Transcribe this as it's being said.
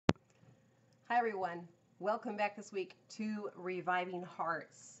Hi everyone, welcome back this week to Reviving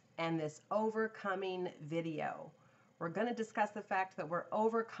Hearts and this overcoming video. We're going to discuss the fact that we're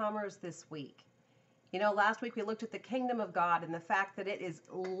overcomers this week. You know, last week we looked at the kingdom of God and the fact that it is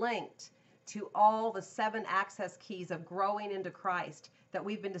linked to all the 7 access keys of growing into Christ that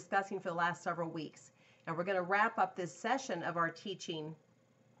we've been discussing for the last several weeks. And we're going to wrap up this session of our teaching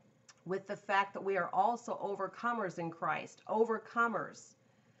with the fact that we are also overcomers in Christ. Overcomers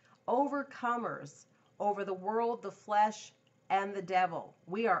over the world, the flesh, and the devil.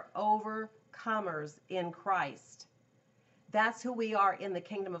 We are overcomers in Christ. That's who we are in the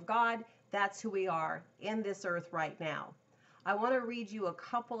kingdom of God. That's who we are in this earth right now. I want to read you a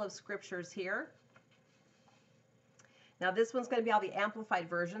couple of scriptures here. Now this one's going to be out of the Amplified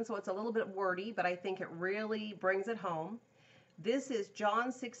version, so it's a little bit wordy, but I think it really brings it home. This is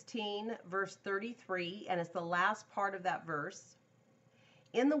John 16, verse 33, and it's the last part of that verse.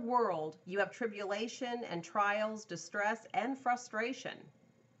 In the world, you have tribulation and trials, distress and frustration.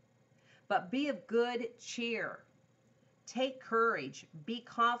 But be of good cheer. Take courage. Be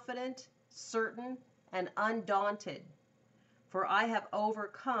confident, certain, and undaunted. For I have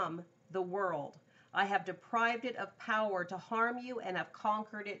overcome the world. I have deprived it of power to harm you and have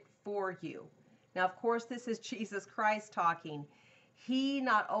conquered it for you. Now, of course, this is Jesus Christ talking. He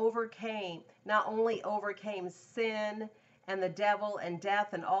not only overcame sin and the devil and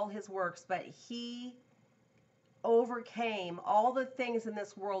death and all his works, but he overcame all the things in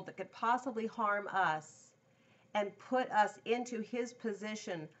this world that could possibly harm us and put us into his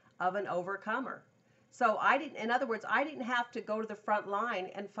position of an overcomer. So in other words, I didn't have to go to the front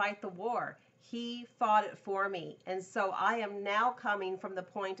line and fight the war. He fought it for me. And so I am now coming from the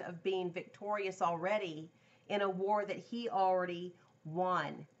point of being victorious already in a war that he already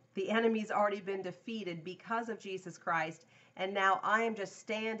won. The enemy's already been defeated because of Jesus Christ, and now I am just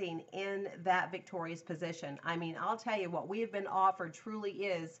standing in that victorious position. I mean, I'll tell you what we have been offered truly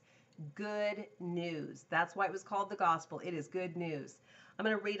is good news. That's why it was called the gospel. It is good news. I'm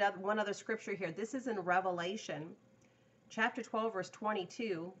going to read one other scripture here. This is in Revelation, chapter 12, verse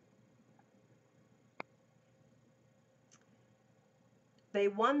 22. They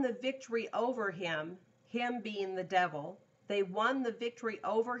won the victory over him being the devil. They won the victory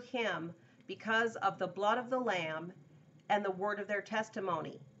over him because of the blood of the Lamb and the word of their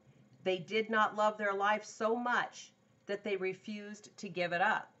testimony. They did not love their life so much that they refused to give it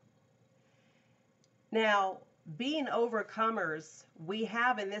up. Now, being overcomers, we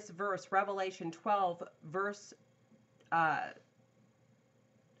have in this verse, Revelation 12, verse,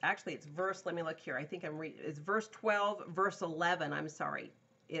 actually it's verse, let me look here. I think it's verse 12, verse 11, I'm sorry.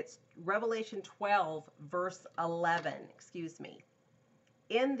 It's Revelation 12, verse 11, excuse me.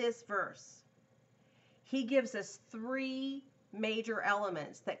 In this verse, he gives us 3 major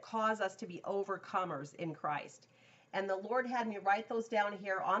elements that cause us to be overcomers in Christ. And the Lord had me write those down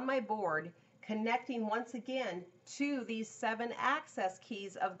here on my board, connecting once again to these 7 access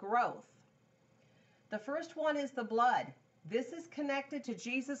keys of growth. The first one is the blood. This is connected to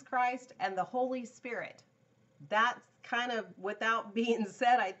Jesus Christ and the Holy Spirit. That's kind of without being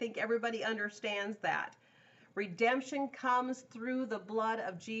said, I think everybody understands that. Redemption comes through the blood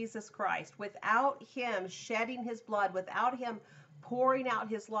of Jesus Christ. Without him shedding his blood, without him pouring out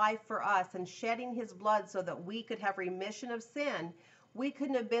his life for us and shedding his blood so that we could have remission of sin, we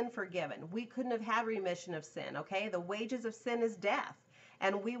couldn't have been forgiven. We couldn't have had remission of sin, okay? The wages of sin is death,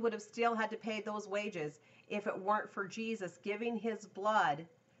 and we would have still had to pay those wages if it weren't for Jesus giving his blood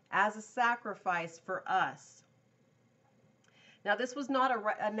as a sacrifice for us. Now, this was not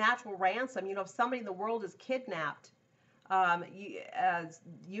a natural ransom. You know, if somebody in the world is kidnapped,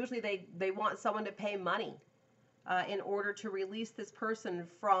 usually they want someone to pay money in order to release this person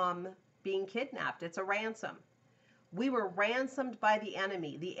from being kidnapped. It's a ransom. We were ransomed by the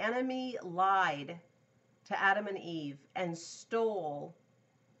enemy. The enemy lied to Adam and Eve and stole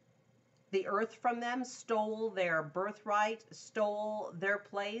the earth from them, stole their birthright, stole their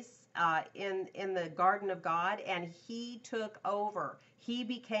place in the garden of God, and he took over. He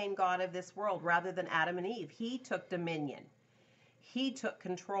became God of this world rather than Adam and Eve. He took dominion. He took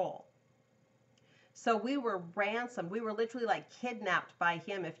control. So we were ransomed. We were literally like kidnapped by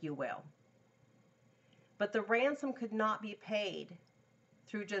him, if you will. But the ransom could not be paid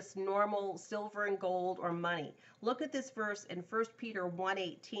through just normal silver and gold or money. Look at this verse in 1 Peter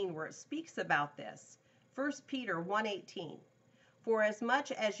 1:18 where it speaks about this. 1 Peter 1:18. For as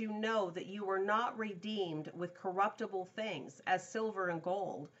much as you know that you were not redeemed with corruptible things, as silver and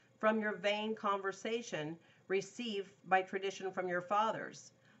gold, from your vain conversation received by tradition from your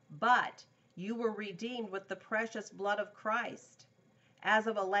fathers, but you were redeemed with the precious blood of Christ, as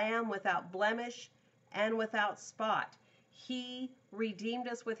of a lamb without blemish and without spot. He redeemed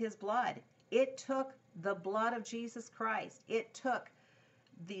us with his blood. It took the blood of Jesus Christ. It took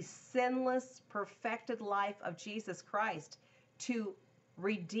the sinless, perfected life of Jesus Christ to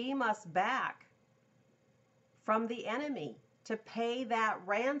redeem us back from the enemy, to pay that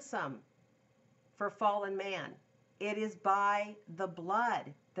ransom for fallen man. It is by the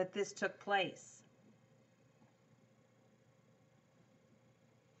blood that this took place.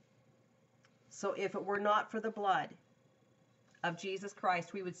 So if it were not for the blood of Jesus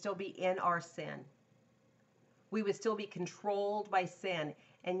Christ, we would still be in our sin. We would still be controlled by sin.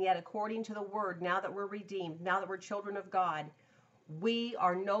 And yet, according to the word, now that we're redeemed, now that we're children of God, we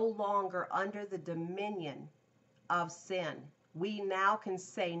are no longer under the dominion of sin. We now can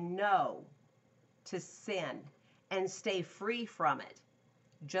say no to sin and stay free from it,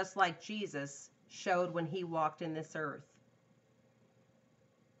 just like Jesus showed when he walked in this earth.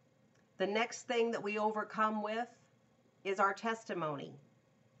 The next thing that we overcome with is our testimony.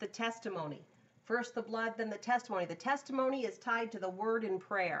 The testimony. First the blood, then the testimony. The testimony is tied to the word and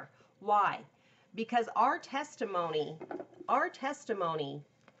prayer. Why? Because our testimony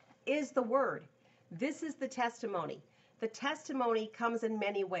is the word. This is the testimony. The testimony comes in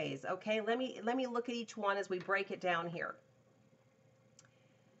many ways, okay? Let me look at each one as we break it down here.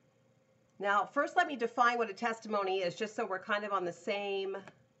 Now, first let me define what a testimony is, just so we're kind of on the same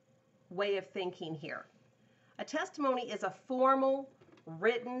way of thinking here. A testimony is a formal,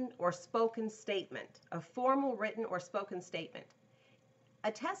 written, or spoken statement. A formal, written, or spoken statement.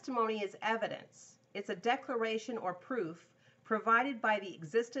 A testimony is evidence. It's a declaration or proof provided by the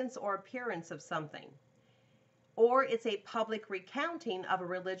existence or appearance of something. Or it's a public recounting of a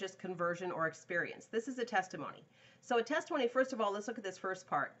religious conversion or experience. This is a testimony. So a testimony, first of all, let's look at this first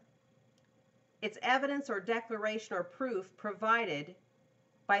part. It's evidence or declaration or proof provided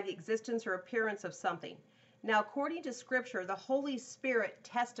by the existence or appearance of something. Now, according to Scripture, the Holy Spirit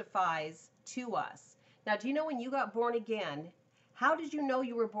testifies to us. Now, do you know when you got born again, how did you know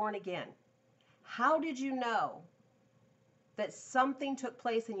you were born again? How did you know that something took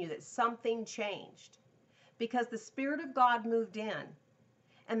place in you, that something changed? Because the Spirit of God moved in.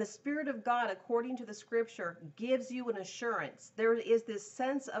 And the Spirit of God, according to the Scripture, gives you an assurance. There is this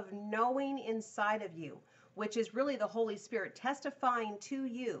sense of knowing inside of you, which is really the Holy Spirit testifying to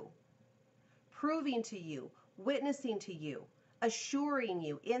you, proving to you, witnessing to you, assuring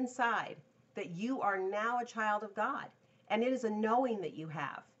you inside that you are now a child of God. And it is a knowing that you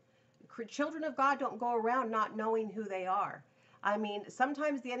have. Children of God don't go around not knowing who they are. I mean,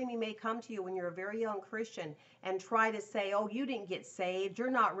 sometimes the enemy may come to you when you're a very young Christian and try to say, oh, you didn't get saved.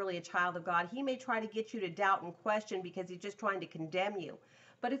 You're not really a child of God. He may try to get you to doubt and question because he's just trying to condemn you.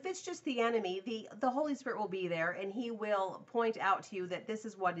 But if it's just the enemy, the Holy Spirit will be there and he will point out to you that this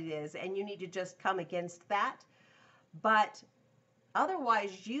is what it is and you need to just come against that. But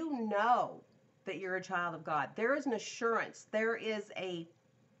otherwise, you know that you're a child of God. There is an assurance. There is a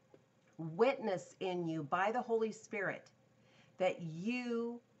witness in you by the Holy Spirit that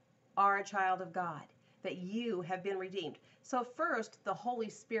you are a child of God, that you have been redeemed. So first, the Holy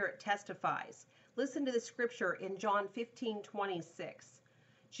Spirit testifies. Listen to the scripture in John 15:26.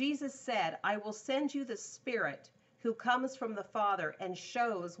 Jesus said, I will send you the Spirit who comes from the Father and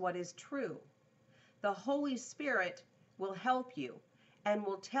shows what is true. The Holy Spirit will help you and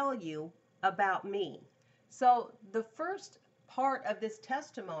will tell you about me. So the first part of this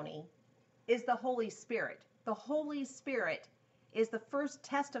testimony is the Holy Spirit. The Holy Spirit is the first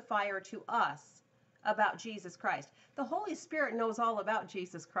testifier to us about Jesus Christ. The Holy Spirit knows all about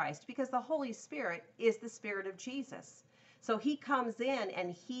Jesus Christ because the Holy Spirit is the Spirit of Jesus. So he comes in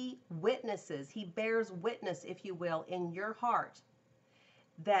and he witnesses, he bears witness, if you will, in your heart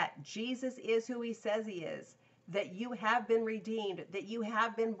that Jesus is who he says he is, that you have been redeemed, that you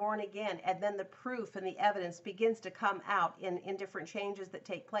have been born again, and then the proof and the evidence begins to come out in different changes that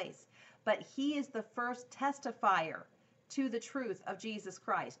take place. But he is the first testifier to the truth of Jesus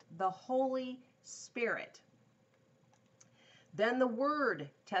Christ, the Holy Spirit. Then the Word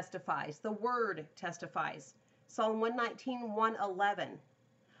testifies. The Word testifies. Psalm 119:111.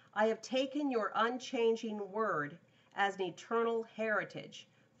 I have taken your unchanging word as an eternal heritage,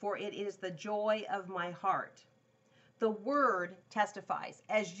 for it is the joy of my heart. The Word testifies.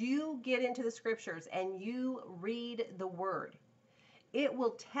 As you get into the scriptures and you read the Word, it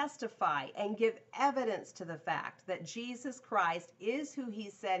will testify and give evidence to the fact that Jesus Christ is who he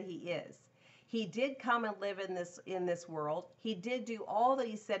said he is. He did come and live in this world. He did do all that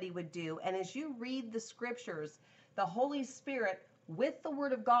he said he would do. And as you read the scriptures, the Holy Spirit with the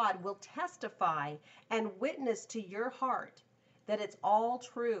Word of God will testify and witness to your heart that it's all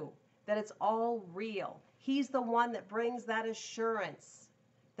true, that it's all real. He's the one that brings that assurance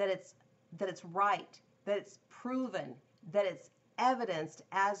that it's right, that it's proven, that it's evidenced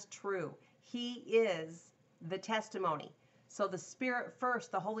as true. He is the testimony. So the Spirit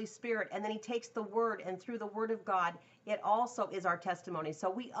first, the Holy Spirit, and then he takes the Word, and through the Word of God, it also is our testimony. So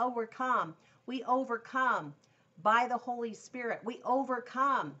we overcome by the Holy Spirit. We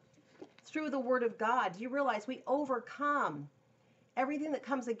overcome through the Word of God. Do you realize we overcome everything that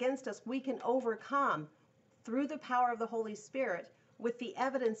comes against us? We can overcome through the power of the Holy Spirit with the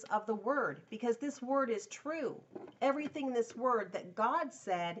evidence of the Word, because this Word is true. Everything in this Word that God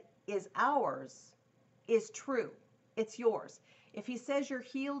said is ours is true. It's yours. If he says you're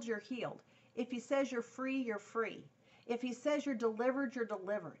healed, you're healed. If he says you're free, you're free. If he says you're delivered, you're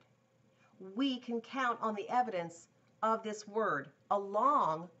delivered. We can count on the evidence of this Word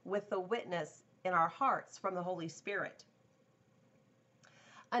along with the witness in our hearts from the Holy Spirit.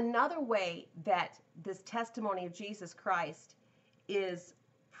 Another way that this testimony of Jesus Christ is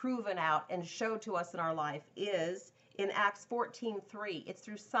proven out and showed to us in our life is in Acts 14:3. It's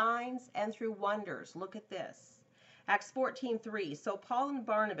through signs and through wonders. Look at this. Acts 14:3. So Paul and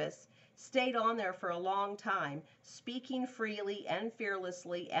Barnabas stayed on there for a long time, speaking freely and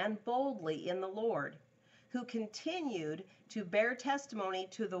fearlessly and boldly in the Lord, who continued to bear testimony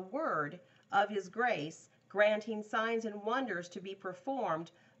to the word of his grace, granting signs and wonders to be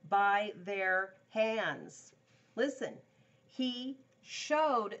performed by their hands. Listen, he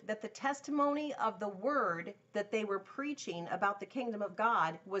showed that the testimony of the word that they were preaching about the kingdom of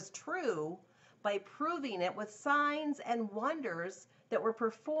God was true by proving it with signs and wonders that were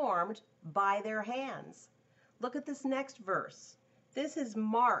performed by their hands. Look at this next verse. This is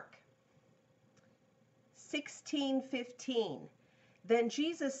Mark 16:15. Then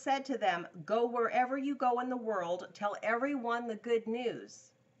Jesus said to them, "Go wherever you go in the world, tell everyone the good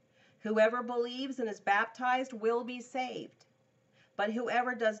news. Whoever believes and is baptized will be saved, but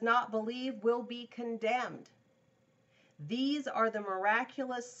whoever does not believe will be condemned. These are the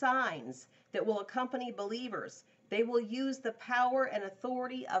miraculous signs that will accompany believers. They will use the power and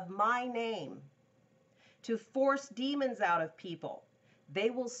authority of my name to force demons out of people. They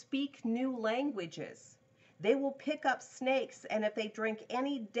will speak new languages. They will pick up snakes, and if they drink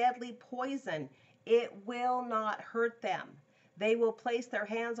any deadly poison, it will not hurt them. They will place their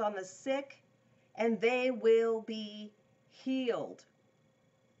hands on the sick, and they will be healed."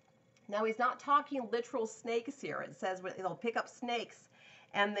 Now he's not talking literal snakes here. It says they'll pick up snakes,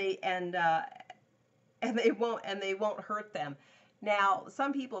 and they won't hurt them. Now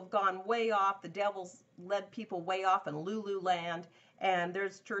some people have gone way off. The devil's led people way off in Lululand, and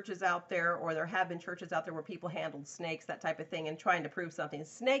there's churches out there, or there have been churches out there where people handled snakes, that type of thing, and trying to prove something.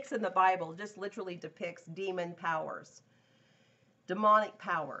 Snakes in the Bible just literally depicts demon powers, demonic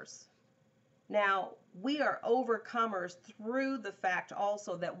powers. Now, we are overcomers through the fact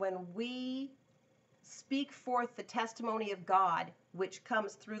also that when we speak forth the testimony of God, which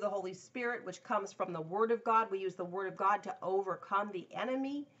comes through the Holy Spirit, which comes from the Word of God, we use the Word of God to overcome the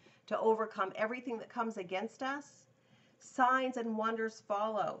enemy, to overcome everything that comes against us. Signs and wonders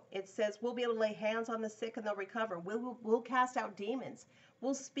follow. It says we'll be able to lay hands on the sick and they'll recover. We'll cast out demons.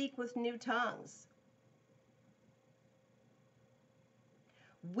 We'll speak with new tongues.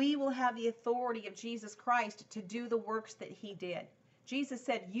 We will have the authority of Jesus Christ to do the works that he did. Jesus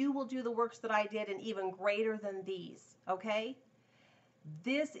said, "You will do the works that I did and even greater than these." Okay?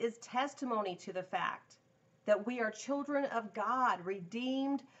 This is testimony to the fact that we are children of God,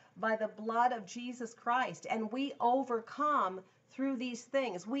 redeemed by the blood of Jesus Christ, and we overcome through these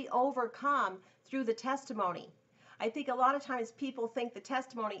things. We overcome through the testimony. I think a lot of times people think the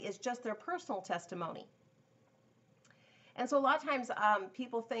testimony is just their personal testimony. And so a lot of times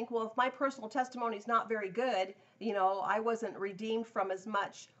people think, well, if my personal testimony is not very good, I wasn't redeemed from as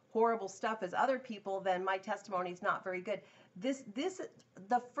much horrible stuff as other people, then my testimony is not very good.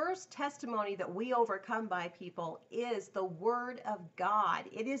 The first testimony that we overcome by, people, is the Word of God.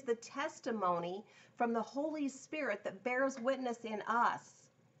 It is the testimony from the Holy Spirit that bears witness in us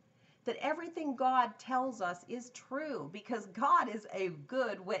that everything God tells us is true, because God is a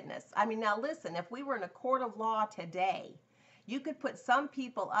good witness. I mean, now listen, if we were in a court of law today, you could put some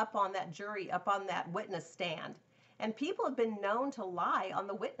people up on that jury, up on that witness stand, and people have been known to lie on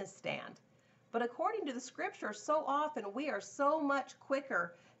the witness stand. But according to the scripture, so often we are so much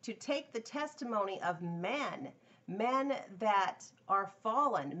quicker to take the testimony of men that are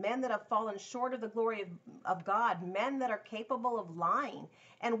fallen, men that have fallen short of the glory of God, men that are capable of lying.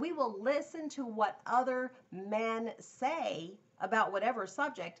 And we will listen to what other men say about whatever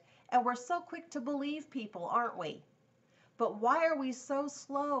subject, and we're so quick to believe people, aren't we? But why are we so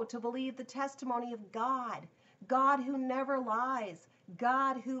slow to believe the testimony of God? God who never lies,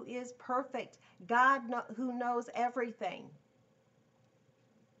 God who is perfect, God who knows everything.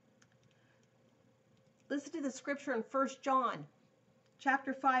 Listen to the scripture in 1 John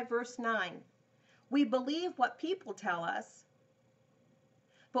chapter 5, verse 9. We believe what people tell us,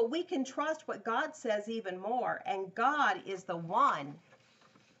 but we can trust what God says even more. And God is the one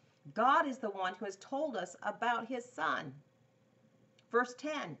who has told us about his Son. Verse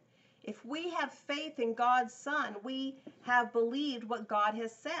 10, if we have faith in God's Son, we have believed what God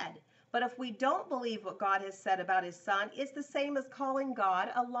has said. But if we don't believe what God has said about his Son, it's the same as calling God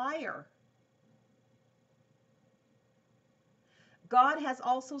a liar. God has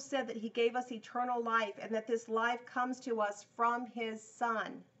also said that he gave us eternal life and that this life comes to us from his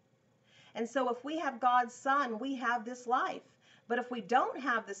Son. And so if we have God's Son, we have this life. But if we don't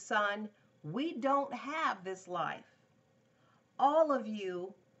have the Son, we don't have this life. All of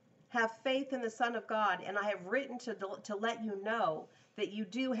you have faith in the Son of God, and I have written to let you know that you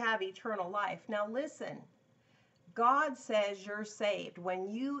do have eternal life. Now listen, God says you're saved when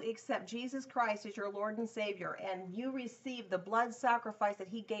you accept Jesus Christ as your Lord and Savior, and you receive the blood sacrifice that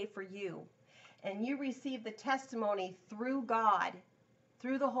he gave for you, and you receive the testimony through God,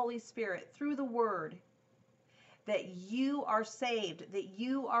 through the Holy Spirit, through the Word, that you are saved, that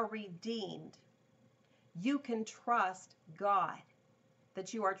you are redeemed. You can trust God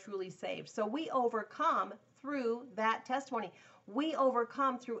that you are truly saved. So we overcome through that testimony. We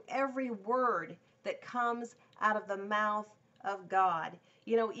overcome through every word that comes out of the mouth of God.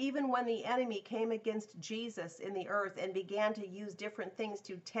 You know, even when the enemy came against Jesus in the earth and began to use different things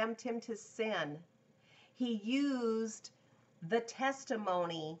to tempt him to sin, he used the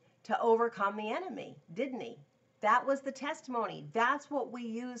testimony to overcome the enemy, didn't he? That was the testimony. That's what we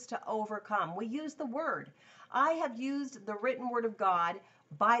use to overcome. We use the word. I have used the written word of God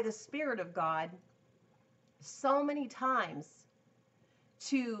by the Spirit of God so many times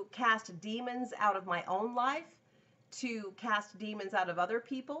to cast demons out of my own life, to cast demons out of other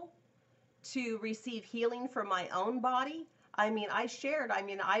people, to receive healing from my own body. I've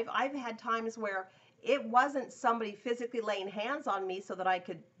had times where it wasn't somebody physically laying hands on me so that I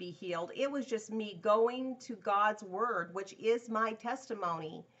could be healed. It was just me going to God's word, which is my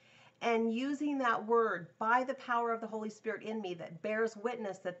testimony, and using that word by the power of the Holy Spirit in me that bears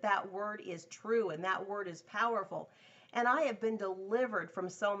witness that that word is true and that word is powerful. And I have been delivered from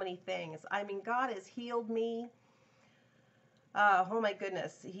so many things. I mean, God has healed me. Oh my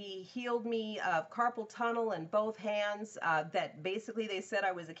goodness. He healed me of carpal tunnel in both hands, that basically they said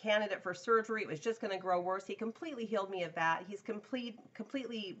I was a candidate for surgery. It was just going to grow worse. He completely healed me of that. He's completely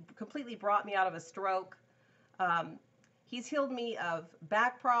brought me out of a stroke. He's healed me of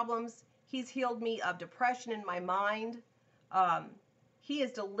back problems. He's healed me of depression in my mind. He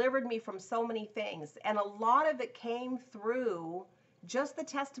has delivered me from so many things. And a lot of it came through just the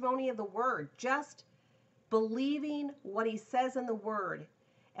testimony of the word, just believing what he says in the word.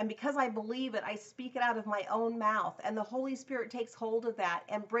 And because I believe it, I speak it out of my own mouth. And the Holy Spirit takes hold of that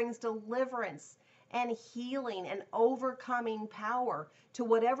and brings deliverance and healing and overcoming power to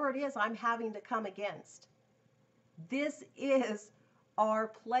whatever it is I'm having to come against. This is our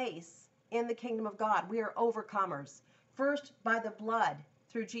place in the kingdom of God. We are overcomers. First by the blood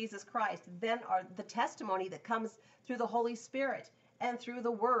through Jesus Christ, then the testimony that comes through the Holy Spirit and through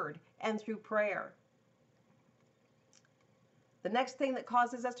the word and through prayer. The next thing that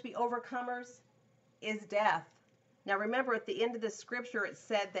causes us to be overcomers is death. Now remember, at the end of this scripture, it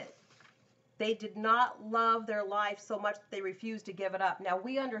said that they did not love their life so much that they refused to give it up. Now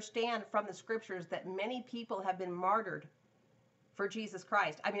we understand from the scriptures that many people have been martyred for Jesus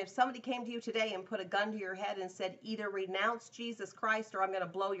Christ. I mean, if somebody came to you today and put a gun to your head and said, either renounce Jesus Christ or I'm going to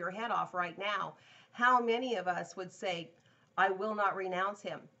blow your head off right now, how many of us would say, I will not renounce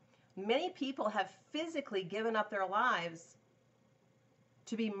him? Many people have physically given up their lives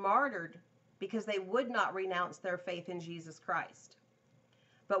to be martyred because they would not renounce their faith in Jesus Christ.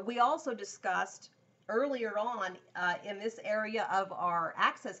 But we also discussed earlier on in this area of our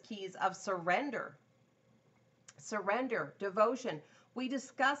access keys of surrender, devotion. We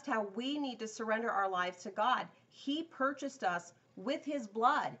discussed how we need to surrender our lives to God. He purchased us with his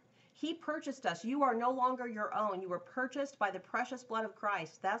blood. He purchased us. You are no longer your own. You were purchased by the precious blood of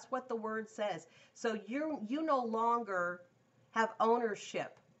Christ. That's what the word says. So you no longer have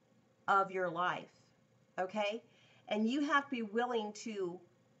ownership of your life, okay? And you have to be willing to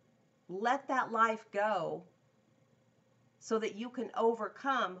let that life go so that you can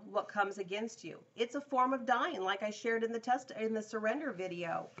overcome what comes against you. It's a form of dying, like I shared in the surrender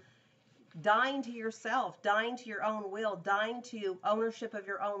video. Dying to yourself, dying to your own will, dying to ownership of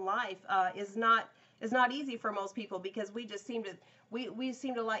your own life is not easy for most people, because we just seem to we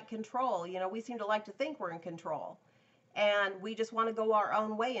seem to like control. You know, we seem to like to think we're in control, and we just want to go our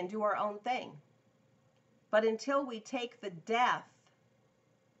own way and do our own thing. But until we take the death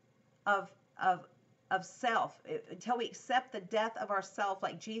of self, until we accept the death of ourself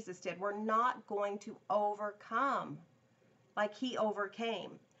like Jesus did, we're not going to overcome like he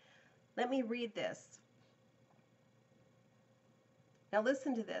overcame. Let me read this. Now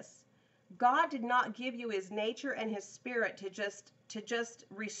listen to this. God did not give you his nature and his spirit to just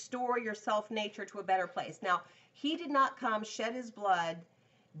restore your self-nature to a better place. Now, he did not come, shed his blood,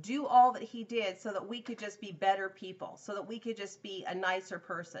 do all that he did so that we could just be better people, so that we could just be a nicer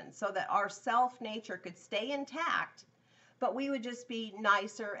person, so that our self-nature could stay intact, but we would just be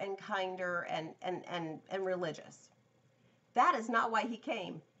nicer and kinder and religious. That is not why he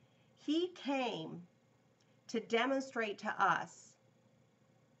came. He came to demonstrate to us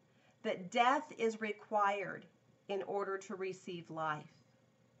that death is required in order to receive life.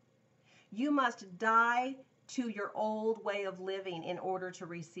 You must die to your old way of living in order to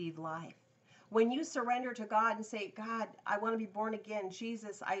receive life. When you surrender to God and say, God, I want to be born again.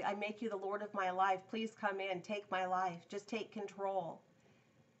 Jesus, I make you the Lord of my life. Please come in, take my life. Just take control.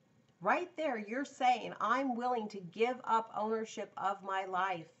 Right there, you're saying, I'm willing to give up ownership of my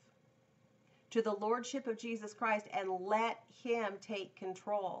life to the Lordship of Jesus Christ and let him take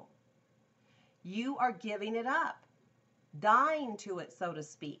control. You are giving it up, dying to it, so to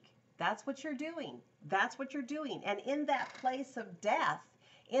speak. That's what you're doing. That's what you're doing. And in that place of death,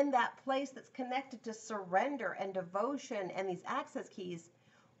 in that place that's connected to surrender and devotion and these access keys,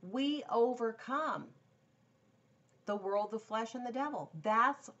 we overcome the world, the flesh, and the devil.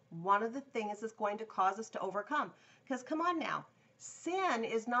 That's one of the things that's going to cause us to overcome. Because come on now, sin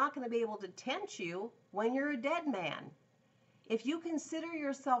is not going to be able to tempt you when you're a dead man. If you consider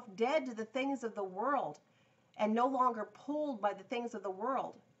yourself dead to the things of the world and no longer pulled by the things of the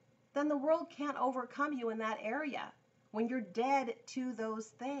world, then the world can't overcome you in that area when you're dead to those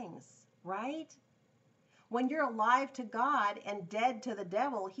things, right? When you're alive to God and dead to the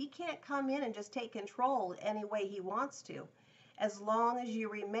devil, he can't come in and just take control any way he wants to, as long as you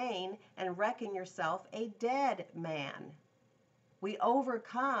remain and reckon yourself a dead man. We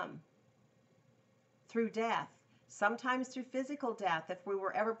overcome through death, sometimes through physical death. If we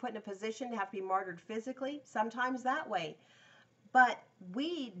were ever put in a position to have to be martyred physically, sometimes that way. But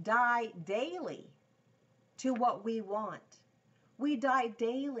we die daily to what we want. We die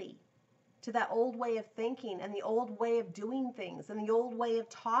daily to that old way of thinking and the old way of doing things and the old way of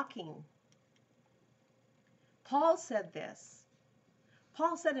talking. Paul said this.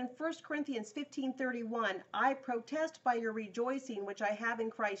 Paul said in 1 Corinthians 15:31, I protest by your rejoicing which I have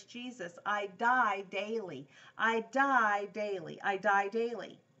in Christ Jesus. I die daily. I die daily. I die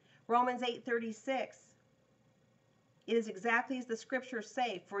daily. Romans 8:36. It is exactly as the scriptures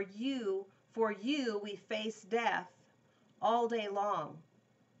say, for you we face death all day long.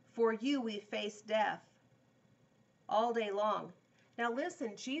 For you we face death all day long. Now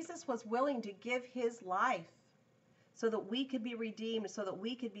listen, Jesus was willing to give his life so that we could be redeemed, so that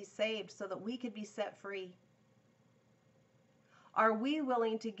we could be saved, so that we could be set free. Are we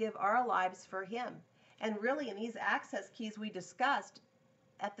willing to give our lives for him? And really, in these access keys we discussed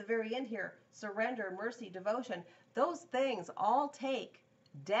at the very end here, surrender, mercy, devotion, those things all take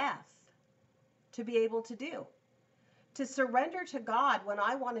death to be able to do. To surrender to God when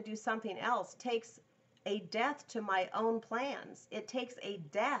I want to do something else takes a death to my own plans. It takes a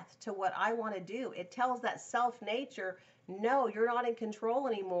death to what I want to do. It tells that self-nature, no, you're not in control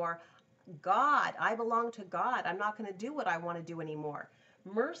anymore. God, I belong to God. I'm not going to do what I want to do anymore.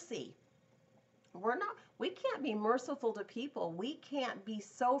 Mercy. We can't be merciful to people. We can't be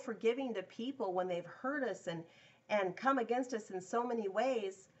so forgiving to people when they've hurt us and come against us in so many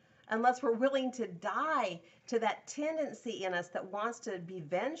ways, unless we're willing to die to that tendency in us that wants to be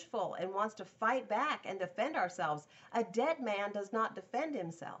vengeful and wants to fight back and defend ourselves. A dead man does not defend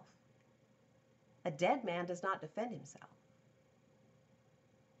himself. A dead man does not defend himself.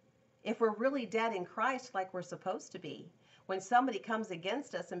 If we're really dead in Christ like we're supposed to be, when somebody comes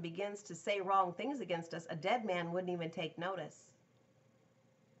against us and begins to say wrong things against us, a dead man wouldn't even take notice.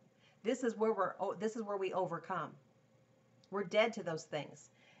 This is where we overcome. We're dead to those things.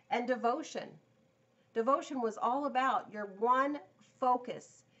 And devotion. Devotion was all about your one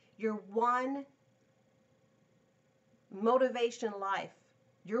focus, your one motivation life,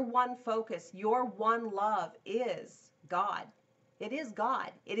 your one focus, your one love is God. It is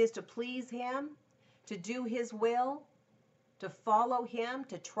God. It is to please him, to do his will, to follow him,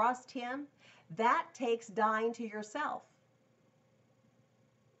 to trust him, that takes dying to yourself.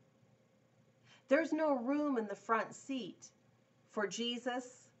 There's no room in the front seat for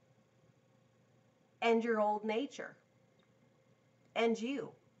Jesus and your old nature and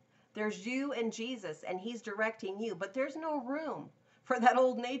you. There's you and Jesus, and he's directing you, but there's no room for that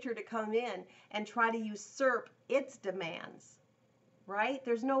old nature to come in and try to usurp its demands, right?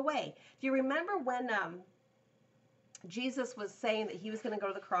 There's no way. Do you remember when Jesus was saying that he was going to go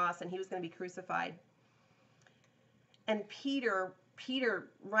to the cross and he was going to be crucified? And Peter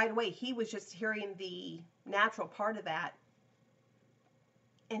right away, he was just hearing the natural part of that.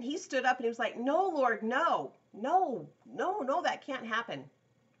 And he stood up and he was like, no, Lord, no, that can't happen.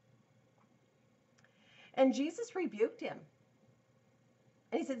 And Jesus rebuked him.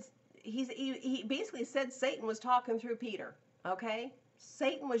 And he said, he basically said Satan was talking through Peter, okay?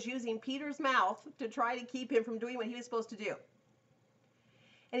 Satan was using Peter's mouth to try to keep him from doing what he was supposed to do.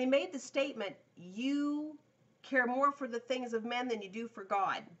 And he made the statement, you care more for the things of men than you do for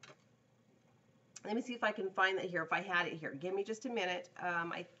God. Let me see if I can find that here, if I had it here. Give me just a minute.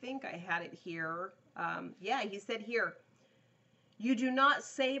 I think I had it here. Yeah, he said here, you do not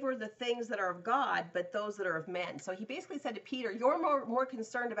savor the things that are of God, but those that are of men. So he basically said to Peter, you're more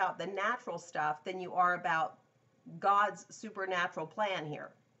concerned about the natural stuff than you are about God's supernatural plan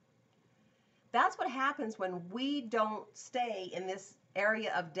here. That's what happens when we don't stay in this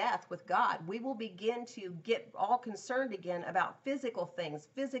area of death with God. We will begin to get all concerned again about physical things,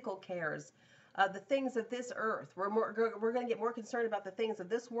 physical cares, the things of this earth. We're going to get more concerned about the things of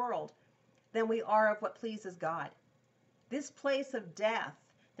this world than we are of what pleases God. This place of death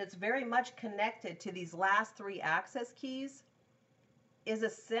that's very much connected to these last three access keys is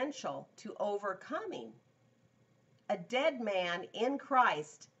essential to overcoming. A dead man in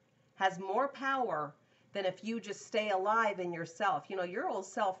Christ has more power than if you just stay alive in yourself. You know, your old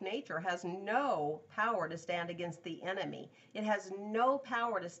self nature has no power to stand against the enemy. It has no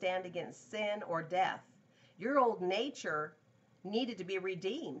power to stand against sin or death. Your old nature needed to be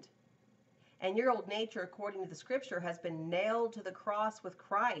redeemed. And your old nature, according to the scripture, has been nailed to the cross with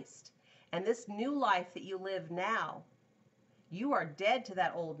Christ. And this new life that you live now, you are dead to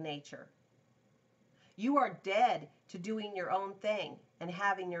that old nature. You are dead to doing your own thing and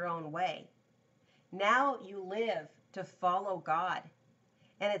having your own way. Now you live to follow God.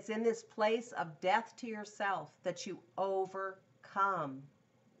 And it's in this place of death to yourself that you overcome.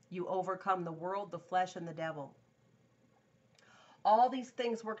 You overcome the world, the flesh, and the devil. All these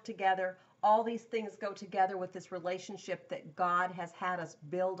things work together. All these things go together with this relationship that God has had us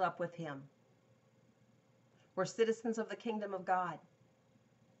build up with him. We're citizens of the kingdom of God.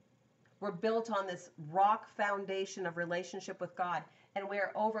 We're built on this rock foundation of relationship with God. And we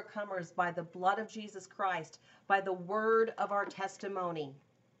are overcomers by the blood of Jesus Christ, by the word of our testimony,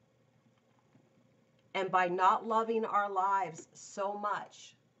 and by not loving our lives so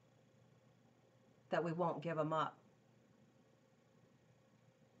much that we won't give them up.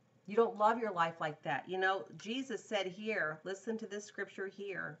 You don't love your life like that. You know, Jesus said here, listen to this scripture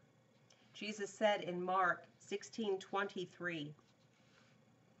here. Jesus said in Mark 16:23,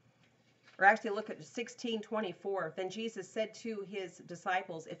 or actually look at 16:24. Then Jesus said to his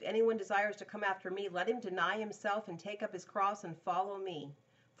disciples, if anyone desires to come after me, let him deny himself and take up his cross and follow me.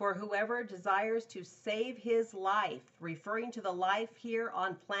 For whoever desires to save his life, referring to the life here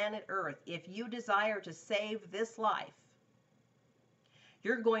on planet Earth, if you desire to save this life,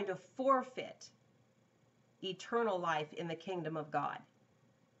 you're going to forfeit eternal life in the kingdom of God.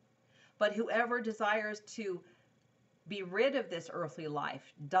 But whoever desires to be rid of this earthly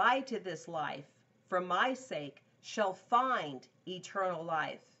life, die to this life, for my sake, shall find eternal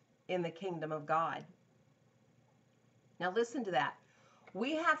life in the kingdom of God. Now listen to that.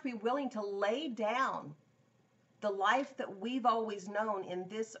 We have to be willing to lay down the life that we've always known in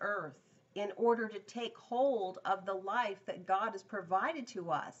this earth in order to take hold of the life that God has provided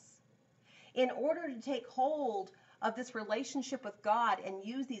to us. In order to take hold of this relationship with God and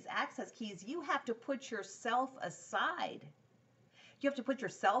use these access keys, you have to put yourself aside. You have to put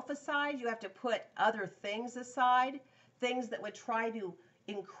yourself aside. You have to put other things aside, things that would try to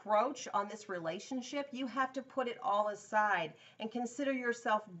encroach on this relationship. You have to put it all aside and consider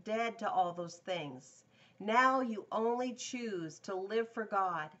yourself dead to all those things. Now you only choose to live for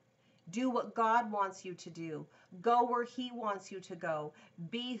God. Do what God wants you to do. Go where he wants you to go.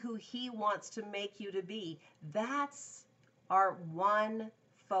 Be who he wants to make you to be. That's our one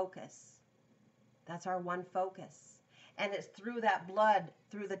focus. That's our one focus. And it's through that blood,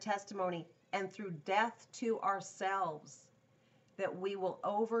 through the testimony, and through death to ourselves that we will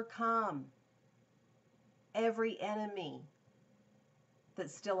overcome every enemy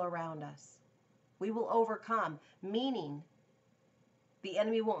that's still around us. We will overcome, meaning the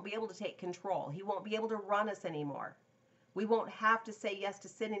enemy won't be able to take control. He won't be able to run us anymore. We won't have to say yes to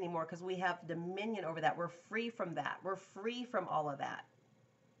sin anymore because we have dominion over that. We're free from that. We're free from all of that.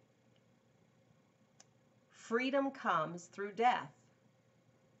 Freedom comes through death.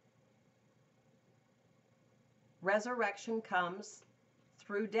 Resurrection comes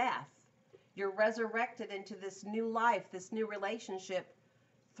through death. You're resurrected into this new life, this new relationship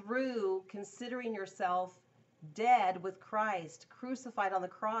through considering yourself dead with Christ, crucified on the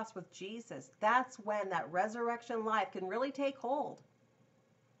cross with Jesus. That's when that resurrection life can really take hold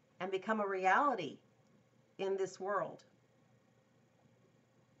and become a reality in this world.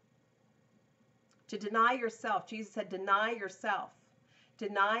 To deny yourself, Jesus said, deny yourself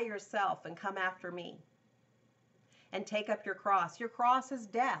and come after me. And take up your cross. Your cross is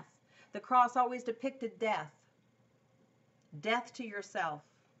death. The cross always depicted death. Death to yourself.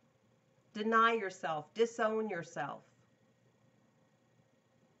 Deny yourself. Disown yourself.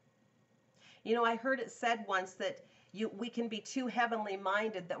 You know, I heard it said once that we can be too heavenly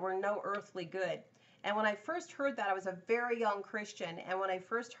minded that we're no earthly good. And when I first heard that, I was a very young Christian. And when I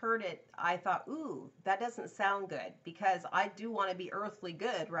first heard it, I thought, ooh, that doesn't sound good, because I do want to be earthly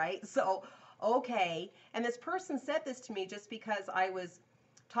good, right? So, okay. And this person said this to me just because I was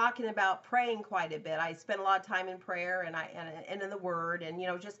talking about praying quite a bit. I spent a lot of time in prayer and in the Word, and, you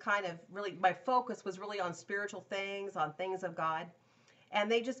know, just kind of really, my focus was really on spiritual things, on things of God. And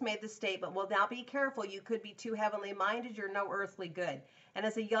they just made the statement, well, now be careful. You could be too heavenly minded. You're no earthly good. And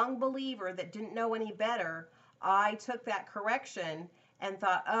as a young believer that didn't know any better, I took that correction and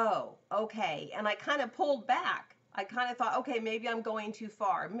thought, oh, okay. And I kind of pulled back. I kind of thought, okay, maybe I'm going too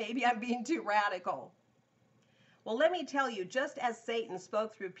far. Maybe I'm being too radical. Well, let me tell you, just as Satan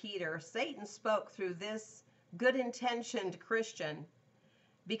spoke through Peter, Satan spoke through this good-intentioned Christian.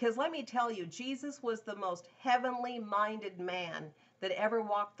 Because let me tell you, Jesus was the most heavenly minded man that ever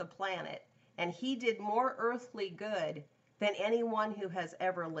walked the planet. And he did more earthly good than anyone who has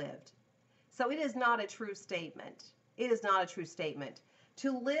ever lived. So it is not a true statement. It is not a true statement.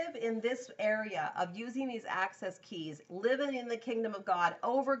 To live in this area of using these access keys, living in the kingdom of God,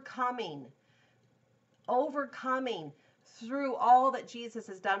 overcoming through all that Jesus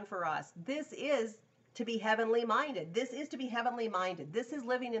has done for us, this is to be heavenly minded. This is to be heavenly minded. This is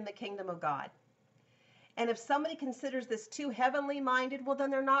living in the kingdom of God. And if somebody considers this too heavenly minded, well,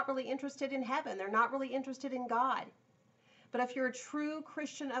 then they're not really interested in heaven. They're not really interested in God. But if you're a true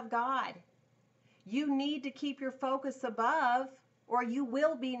Christian of God, you need to keep your focus above, or you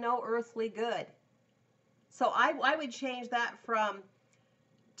will be no earthly good. So I would change that from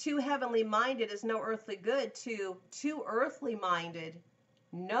too heavenly minded is no earthly good to too earthly minded,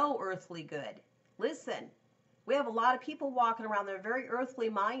 no earthly good. Listen, we have a lot of people walking around that are very earthly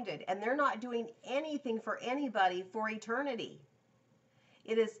minded, and they're not doing anything for anybody for eternity.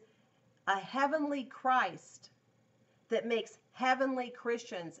 It is a heavenly Christ that makes heavenly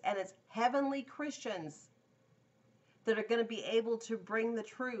Christians, and it's heavenly Christians that are going to be able to bring the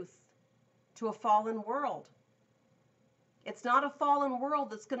truth to a fallen world. It's not a fallen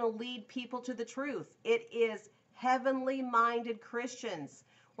world that's going to lead people to the truth. It is heavenly minded Christians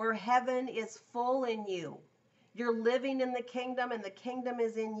where heaven is full in you. You're living in the kingdom and the kingdom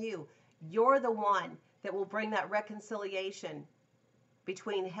is in you. You're the one that will bring that reconciliation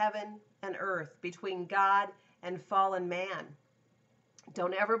between heaven and earth, between God and fallen man.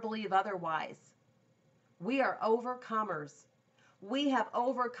 Don't ever believe otherwise. We are overcomers. We have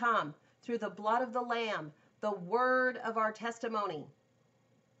overcome through the blood of the Lamb, the word of our testimony,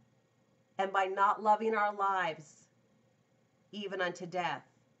 and by not loving our lives even unto death.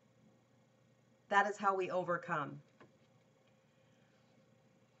 That is how we overcome.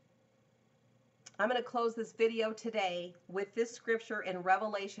 I'm going to close this video today with this scripture in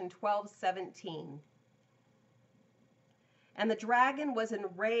Revelation 12:17. And the dragon was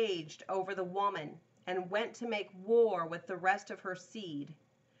enraged over the woman and went to make war with the rest of her seed,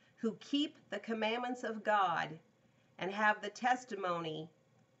 who keep the commandments of God and have the testimony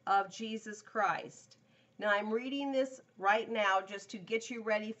of Jesus Christ. Now, I'm reading this right now just to get you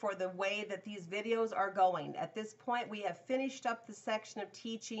ready for the way that these videos are going. At this point, we have finished up the section of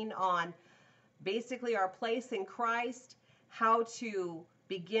teaching on basically our place in Christ, how to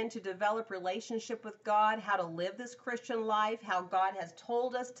begin to develop relationship with God, how to live this Christian life, how God has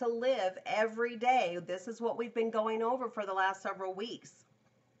told us to live every day. This is what we've been going over for the last several weeks.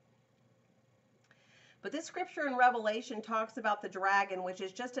 But this scripture in Revelation talks about the dragon, which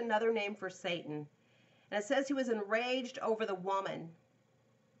is just another name for Satan. And it says he was enraged over the woman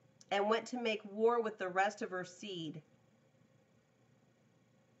and went to make war with the rest of her seed,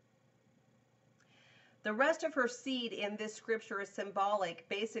 The rest of her seed in this scripture is symbolic,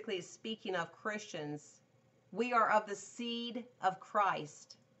 basically speaking of Christians. We are of the seed of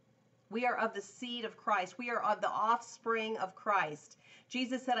Christ. We are of the seed of Christ. We are of the offspring of Christ.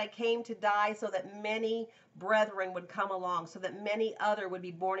 Jesus said, I came to die so that many brethren would come along, so that many other would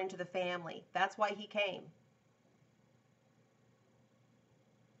be born into the family. That's why he came.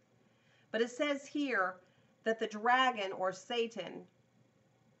 But it says here that the dragon, or Satan,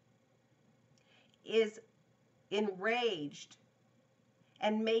 is enraged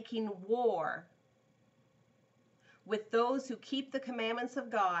and making war with those who keep the commandments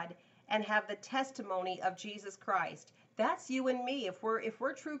of God and have the testimony of Jesus Christ. That's you and me. If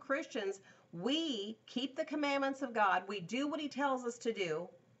we're true Christians, we keep the commandments of God. We do what he tells us to do.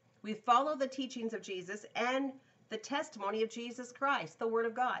 We follow the teachings of Jesus and the testimony of Jesus Christ, the Word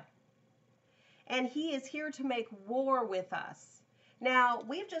of God. And he is here to make war with us. Now,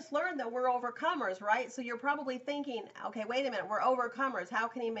 we've just learned that we're overcomers, right? So you're probably thinking, okay, wait a minute, we're overcomers. How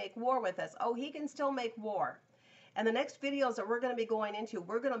can he make war with us? Oh, he can still make war. And the next videos that we're going to be going into,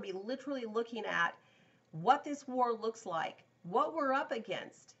 we're going to be literally looking at what this war looks like, what we're up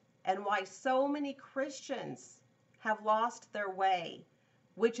against, and why so many Christians have lost their way,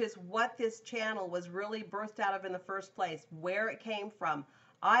 which is what this channel was really birthed out of in the first place, where it came from.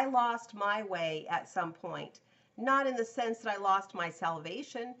 I lost my way at some point, not in the sense that I lost my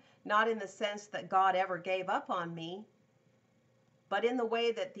salvation, not in the sense that God ever gave up on me, but in the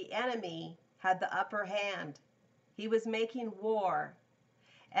way that the enemy had the upper hand. He was making war,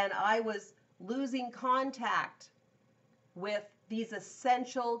 and I was losing contact with these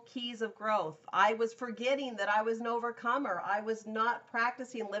essential keys of growth. I was forgetting that I was an overcomer. I was not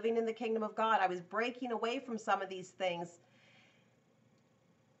practicing living in the kingdom of God. I was breaking away from some of these things,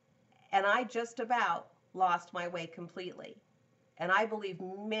 and I just about lost my way completely. And I believe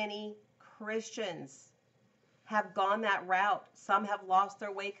many Christians have gone that route. Some have lost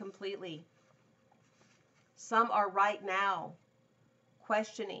their way completely. Some are right now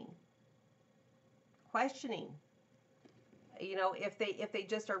questioning, you know, if they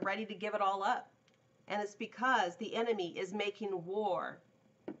just are ready to give it all up. And it's because the enemy is making war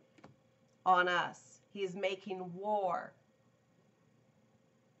on us. He is making war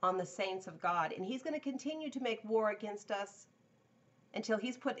on the saints of God. And he's going to continue to make war against us until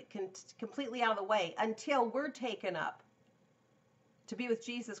he's put it completely out of the way, until we're taken up to be with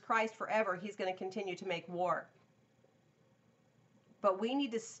Jesus Christ forever. He's going to continue to make war. But we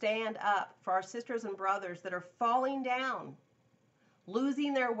need to stand up for our sisters and brothers that are falling down,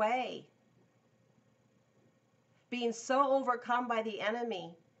 losing their way, being so overcome by the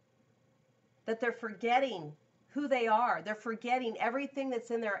enemy that they're forgetting who they are. They're forgetting everything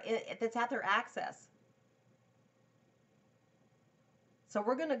that's that's at their access. So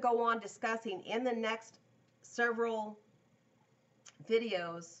we're going to go on discussing in the next several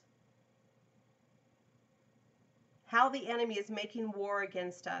videos how the enemy is making war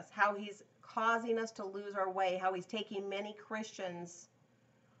against us, how he's causing us to lose our way, how he's taking many Christians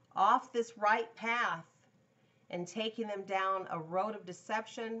off this right path and taking them down a road of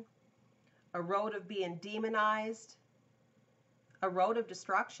deception, a road of being demonized, a road of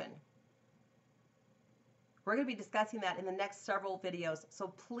destruction. We're going to be discussing that in the next several videos,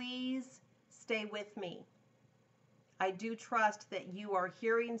 so please stay with me. I do trust that you are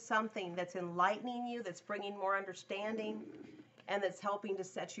hearing something that's enlightening you, that's bringing more understanding, and that's helping to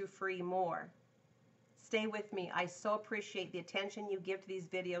set you free more. Stay with me. I so appreciate the attention you give to these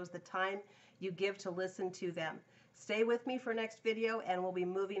videos, the time you give to listen to them. Stay with me for next video, and we'll be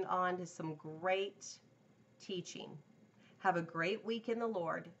moving on to some great teaching. Have a great week in the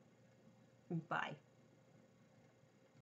Lord. Bye.